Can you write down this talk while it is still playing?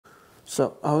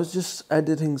So I was just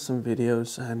editing some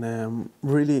videos and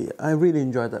I really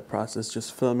enjoyed that process,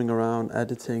 just filming around,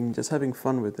 editing, just having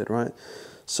fun with it, right?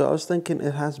 So I was thinking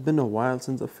it has been a while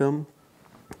since I filmed.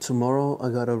 Tomorrow I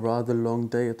got a rather long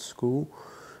day at school.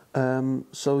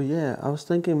 So yeah, I was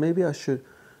thinking maybe I should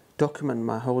document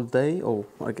my whole day, or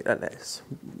like at least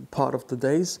part of the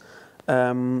days.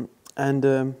 Yeah,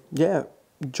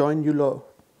 join you lot,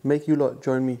 make you lot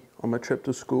join me on my trip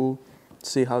to school,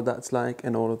 see how that's like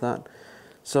and all of that.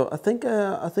 So I think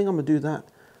I'm gonna do that.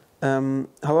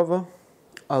 However,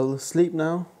 I'll sleep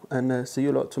now and see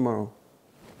you lot tomorrow.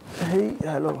 Hey,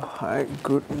 hello, hi,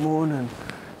 good morning.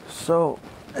 So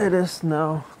it is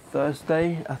now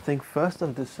Thursday, I think 1st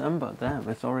of December. Damn,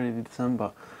 it's already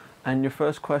December. And your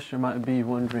first question might be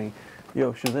wondering,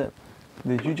 yo, Shazaib,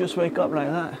 did you just wake up like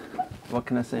that? What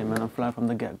can I say, man? I'm fly from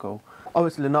the get-go.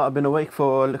 Obviously not, I've been awake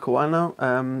for a little while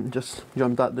now. Just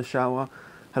jumped out the shower,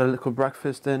 had a little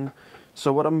breakfast in.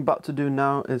 So what I'm about to do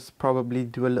now is probably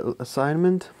do a little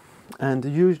assignment. And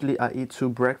usually I eat 2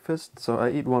 breakfasts. So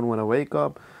I eat one when I wake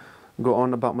up, go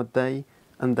on about my day,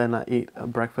 and then I eat a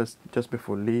breakfast just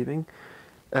before leaving.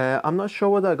 I'm not sure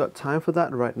whether I got time for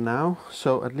that right now.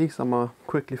 So at least I'm gonna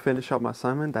quickly finish up my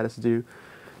assignment that is due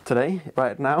today,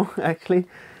 right now actually.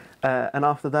 And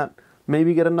after that,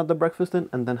 maybe get another breakfast in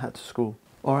and then head to school.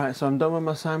 Alright, so I'm done with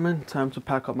my assignment. Time to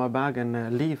pack up my bag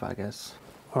and leave, I guess.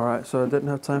 Alright, so I didn't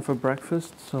have time for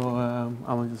breakfast, so I'm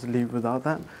gonna just leave without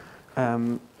that.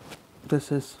 This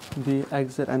is the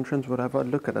exit entrance, whatever.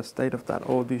 Look at the state of that,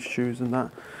 all these shoes and that.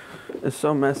 It's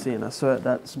so messy, and I swear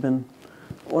that's been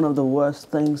one of the worst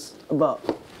things about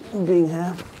being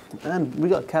here. And we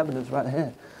got cabinets right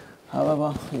here.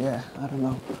 However, yeah, I don't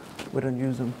know. We don't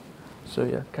use them. So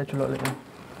yeah, catch you lot later.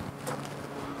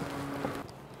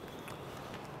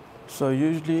 So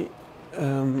usually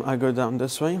I go down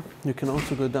this way. You can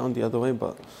also go down the other way,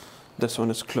 but this one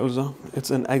is closer.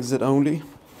 It's an exit only,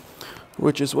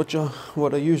 which is what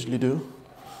I usually do.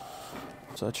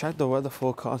 So I checked the weather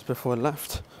forecast before I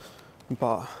left,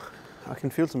 but I can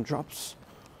feel some drops.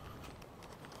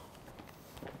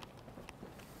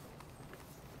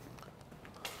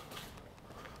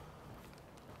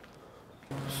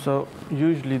 So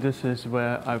usually this is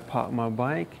where I park my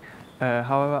bike.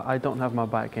 However, I don't have my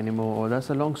bike anymore, or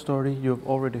that's a long story. You've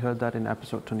already heard that in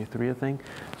episode 23, I think.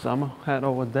 So I'm gonna head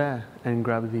over there and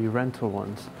grab the rental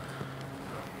ones.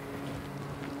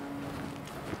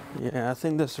 Yeah, I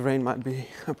think this rain might be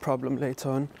a problem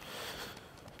later on.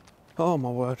 Oh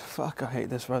my word, fuck, I hate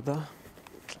this weather.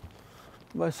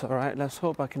 But it's alright, let's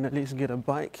hope I can at least get a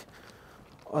bike.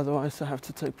 Otherwise I have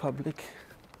to take public.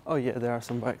 Oh yeah, there are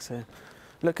some bikes here.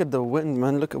 Look at the wind,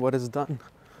 man, look at what it's done.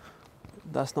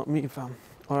 That's not me, fam.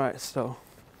 Alright, so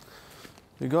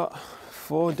we got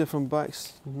 4 different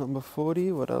bikes. Number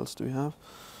 40, what else do we have?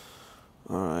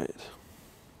 Alright.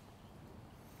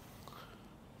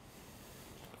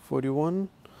 41,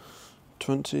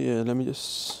 20, yeah, let me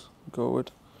just go with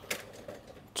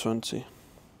 20.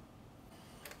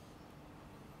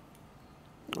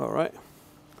 Alright,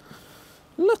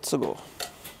 let's go.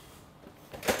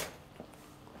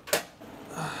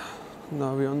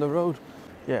 Now we're on the road.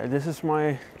 Yeah, this is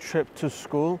my trip to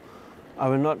school. I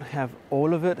will not have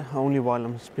all of it, only while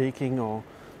I'm speaking, or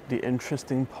the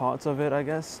interesting parts of it, I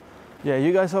guess. Yeah,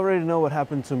 you guys already know what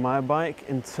happened to my bike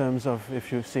in terms of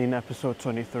if you've seen episode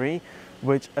 23,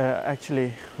 which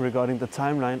actually regarding the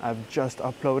timeline, I've just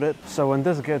uploaded. So when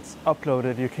this gets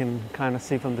uploaded, you can kind of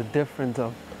see from the difference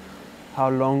of how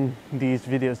long these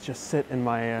videos just sit in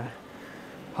my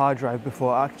hard drive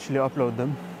before I actually upload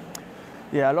them.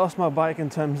 Yeah, I lost my bike in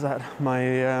terms that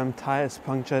my tire is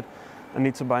punctured. I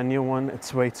need to buy a new one.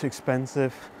 It's way too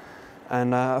expensive.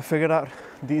 And I figured out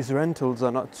these rentals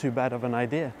are not too bad of an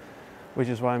idea, which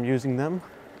is why I'm using them.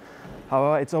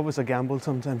 However, it's always a gamble.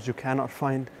 Sometimes you cannot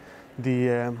find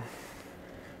the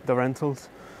rentals.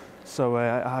 So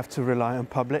I have to rely on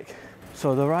public.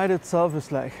 So the ride itself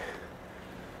is like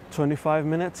 25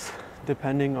 minutes,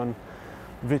 depending on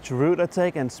which route I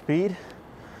take and speed.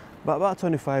 But about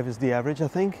 25 is the average, I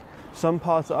think. Some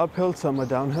parts are uphill, some are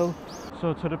downhill.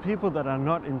 So to the people that are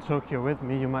not in Tokyo with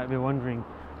me, you might be wondering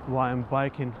why I'm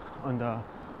biking on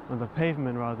the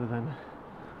pavement rather than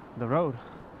the road.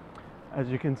 As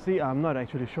you can see, I'm not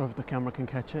actually sure if the camera can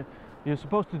catch it. You're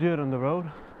supposed to do it on the road.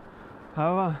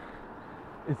 However,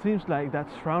 it seems like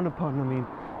that's frowned upon. I mean,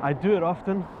 I do it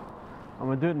often. I'm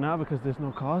gonna do it now because there's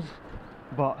no cars.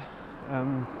 But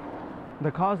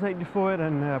the cars hate you for it,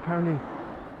 and apparently,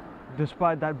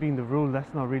 despite that being the rule,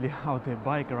 that's not really how they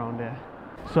bike around there.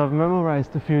 So I've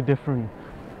memorized a few different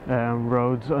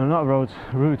routes,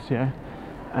 yeah,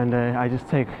 and I just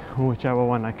take whichever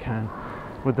one I can.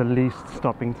 with the least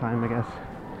stopping time, I guess.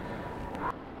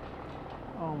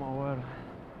 Oh my word.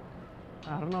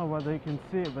 I don't know whether you can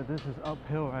see it, but this is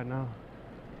uphill right now.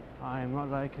 I am not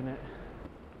liking it.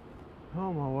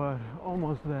 Oh my word,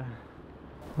 almost there.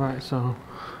 Right, so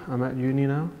I'm at uni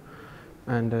now,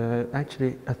 and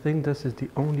actually I think this is the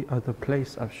only other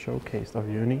place I've showcased of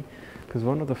uni, because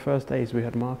one of the first days we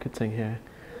had marketing here,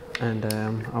 and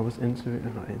I was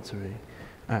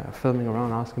filming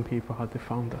around, asking people how they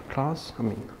found the class. I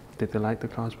mean, did they like the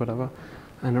class, whatever.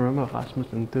 And I remember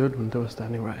Rasmus and Dud when they were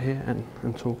standing right here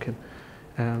and talking.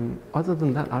 Other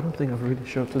than that, I don't think I've really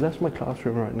showed. So that's my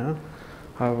classroom right now.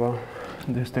 However,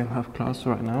 they still have class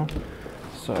right now.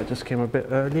 So I just came a bit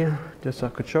earlier, just so I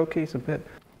could showcase a bit.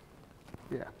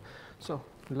 Yeah, so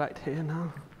light here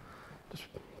now. Just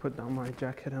put down my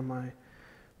jacket and my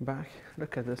bag.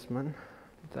 Look at this, man.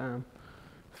 Damn,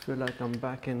 I feel like I'm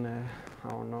back in, I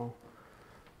don't know,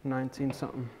 19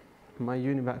 something. My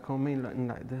uni back home ain't looking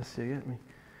like this, you get me?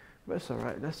 But it's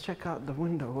alright, let's check out the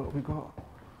window, what we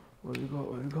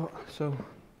got. So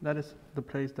that is the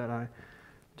place that I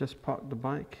just parked the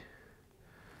bike.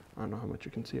 I don't know how much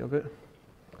you can see of it.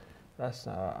 That's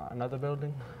another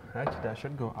building. Actually, I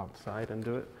should go outside and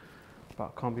do it,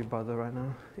 but I can't be bothered right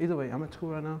now. Either way, I'm at school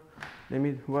right now. Let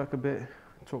me work a bit,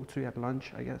 talk to you at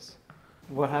lunch, I guess.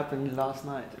 What happened last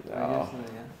night?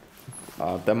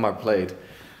 Denmark played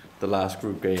the last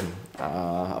group game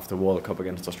of the World Cup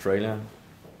against Australia.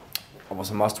 It was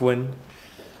a must-win.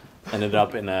 Ended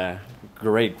up in a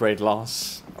great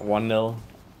loss, 1-0.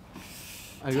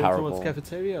 Are you going towards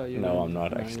cafeteria? Or you no, I'm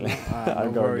not actually.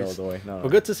 I'm going all the way. No. Well,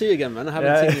 good to see you again, man. I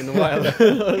haven't seen you in a while.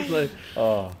 I was like,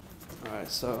 oh. Alright,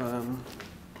 so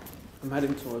I'm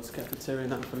heading towards cafeteria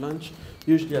now for lunch.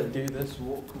 Usually I do this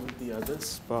walk with the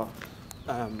others, but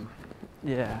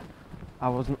yeah, I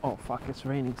wasn't. Oh fuck, it's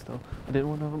raining still. I didn't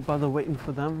want to bother waiting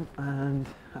for them, and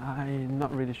I'm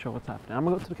not really sure what's happening. I'm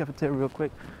gonna go to the cafeteria real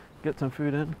quick, get some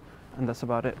food in, and that's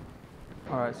about it.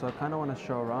 Alright, so I kind of want to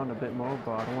show around a bit more,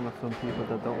 but I don't want to film people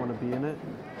that don't want to be in it.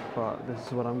 But this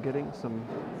is what I'm getting: some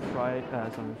fried,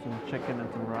 some chicken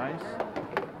and some rice.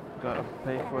 Gotta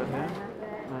pay for it here.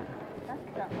 Right.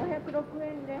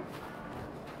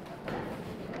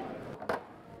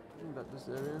 Got this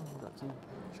area, got some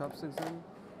chopsticks in.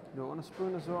 Do you want a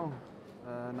spoon as well?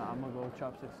 No, I'm gonna go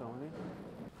chopsticks only.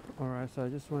 Alright, so I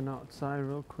just went outside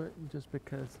real quick just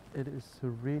because it is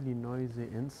really noisy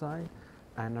inside,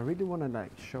 and I really want to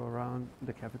like show around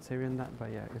the cafeteria and that,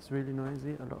 but yeah, it's really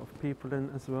noisy, a lot of people in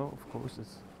as well. Of course,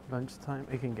 it's lunchtime,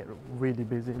 it can get really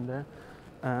busy in there,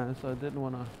 so I didn't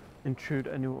want to intrude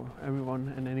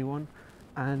everyone and anyone.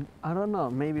 And I don't know,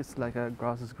 maybe it's like a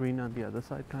grass is green on the other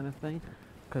side kind of thing,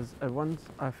 because at once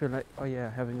I feel like, oh yeah,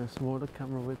 having a smaller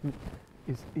camera with me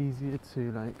is easier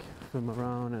to like film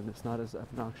around, and it's not as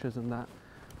obnoxious and that.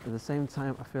 At the same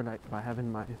time, I feel like by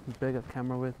having my bigger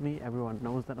camera with me, everyone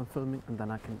knows that I'm filming, and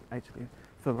then I can actually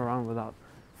film around without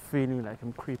feeling like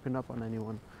I'm creeping up on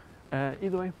anyone.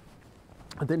 Either way,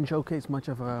 I didn't showcase much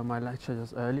of my lecture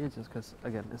just earlier, just because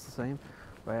again it's the same,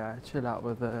 where I chill out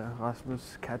with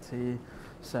Rasmus, Katty,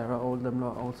 Sarah, all them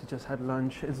lot also just had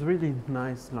lunch. It's really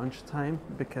nice lunchtime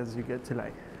because you get to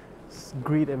like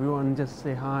greet everyone, just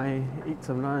say hi, eat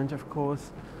some lunch, of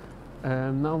course.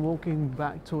 Now I'm walking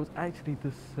back towards actually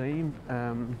the same,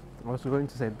 I was going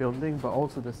to say building, but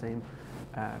also the same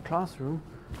classroom,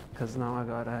 because now I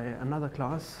got another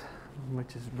class,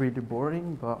 which is really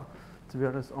boring, but to be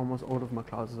honest, almost all of my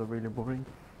classes are really boring.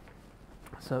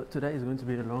 So today is going to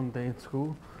be a long day in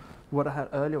school. What I had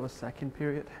earlier was second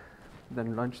period,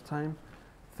 then lunchtime,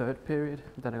 third period,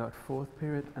 then I got fourth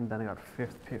period, and then I got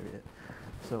fifth period.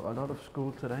 So a lot of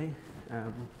school today.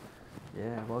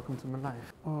 Yeah, welcome to my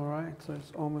life. Alright, so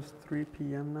it's almost 3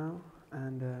 p.m. now,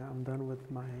 and I'm done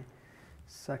with my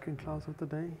second class of the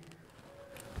day.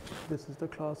 This is the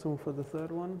classroom for the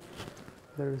third one.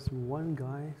 There is one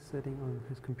guy sitting on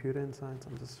his computer inside, so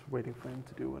I'm just waiting for him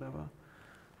to do whatever.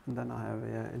 And then I have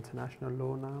international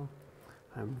law now.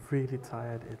 I'm really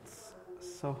tired. It's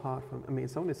so hard for me. I mean,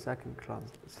 it's only second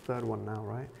class, it's third one now,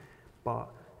 right? But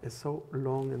it's so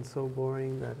long and so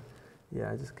boring that,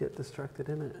 yeah, I just get distracted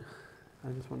in it.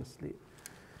 I just want to sleep.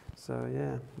 So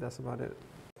yeah, that's about it.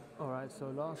 Alright, so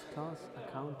last class,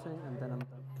 accounting, and then I'm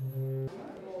done.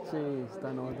 Jeez,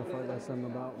 don't know what the fuck that's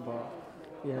about, but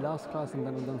yeah, last class and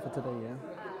then I'm done for today, yeah?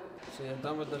 So yeah,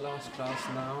 done with the last class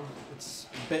now. It's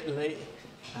a bit late,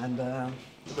 and I'm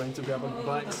going to grab a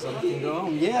bike so I can go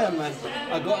home. Yeah, man,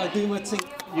 I gotta do my thing.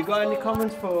 You got any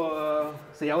comments for,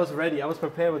 see, I was ready, I was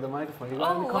prepared with the microphone. You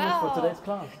got any comments for today's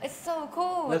class? It's so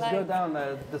cool. Let's go down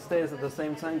the stairs at the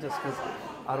same time just because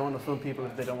I don't want to film people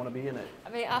if they don't want to be in it. I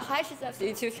mean, hi, Shazaib's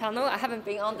YouTube channel. I haven't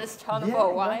been on this channel Yeah,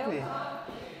 for a while. exactly.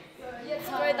 It's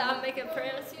great that I'm making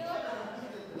appearance here.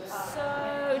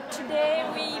 So today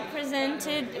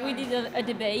we did a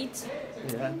debate.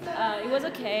 Yeah. It was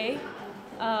okay.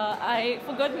 I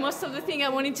forgot most of the thing I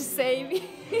wanted to say,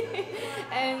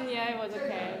 and yeah, it was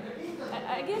okay.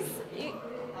 I guess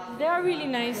they are really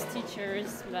nice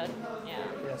teachers, but yeah.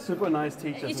 Yeah, super nice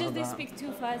teachers. It's just they speak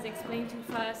too fast, explain too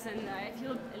fast, and I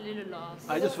feel a little lost.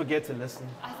 I just forget to listen.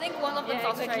 I think one of them's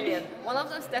Australian. One of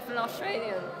them's definitely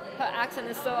Australian. Her accent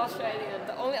is so Australian.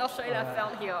 The only Australian I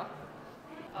found here.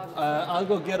 I'll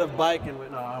go get a bike and wait.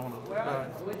 No, I want to.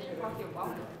 Where did you park your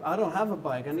bike? I don't have a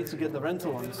bike. I need to get the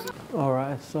rental ones. All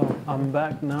right, so I'm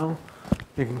back now.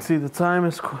 You can see the time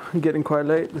is getting quite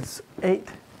late. It's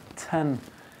 8:10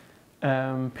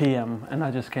 p.m. and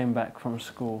I just came back from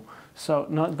school. So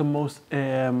not the most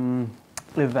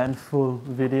eventful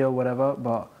video, whatever,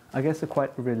 but I guess a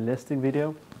quite realistic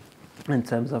video in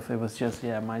terms of it was just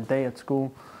my day at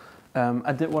school.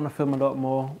 I did want to film a lot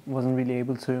more. Wasn't really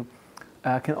able to.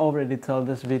 I can already tell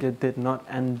this video did not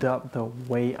end up the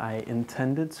way I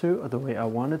intended to or the way I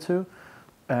wanted to,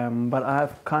 but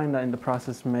I've kind of in the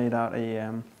process made out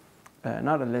a,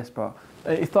 not a list, but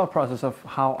a thought process of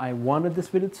how I wanted this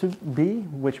video to be,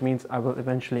 which means I will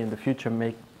eventually in the future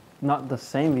make not the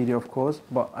same video of course,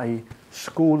 but a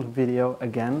school video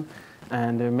again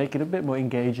and make it a bit more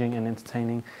engaging and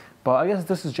entertaining. But I guess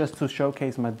this is just to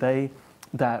showcase my day,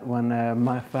 that when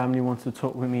my family wants to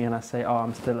talk with me and I say, oh,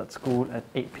 I'm still at school at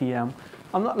 8 p.m.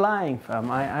 I'm not lying,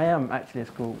 fam. I am actually at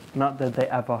school. Not that they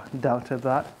ever doubted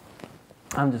that.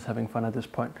 I'm just having fun at this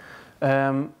point.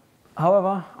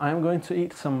 However, I'm going to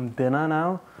eat some dinner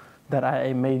now that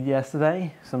I made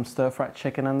yesterday, some stir-fried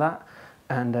chicken and that,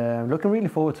 and looking really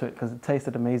forward to it because it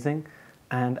tasted amazing.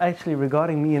 And actually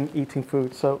regarding me and eating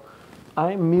food, so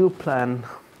I meal plan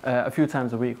a few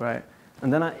times a week, right?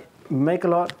 And then I make a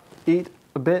lot, eat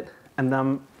a bit, and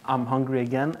then I'm hungry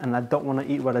again and I don't want to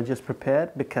eat what I just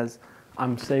prepared because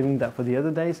I'm saving that for the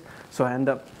other days. So I end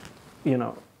up, you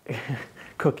know,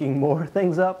 cooking more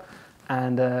things up,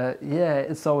 and yeah,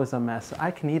 it's always a mess. I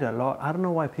can eat a lot. I don't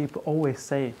know why people always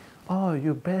say, oh,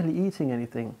 you're barely eating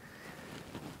anything.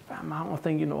 I don't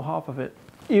think you know half of it.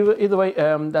 Either way,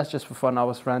 that's just for fun. I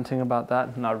was ranting about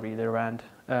that, not really a rant.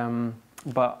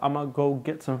 But I'm gonna go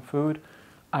get some food.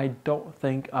 I don't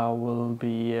think I will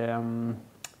be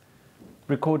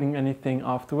recording anything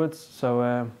afterwards,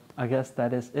 so I guess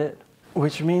that is it.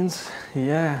 Which means,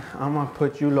 yeah, I'm gonna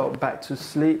put you lot back to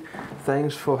sleep.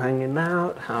 Thanks for hanging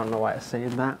out. I don't know why I say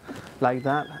that like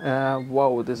that.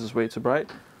 Whoa, this is way too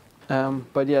bright.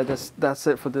 But yeah, that's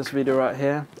it for this video right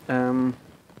here.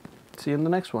 See you in the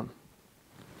next one.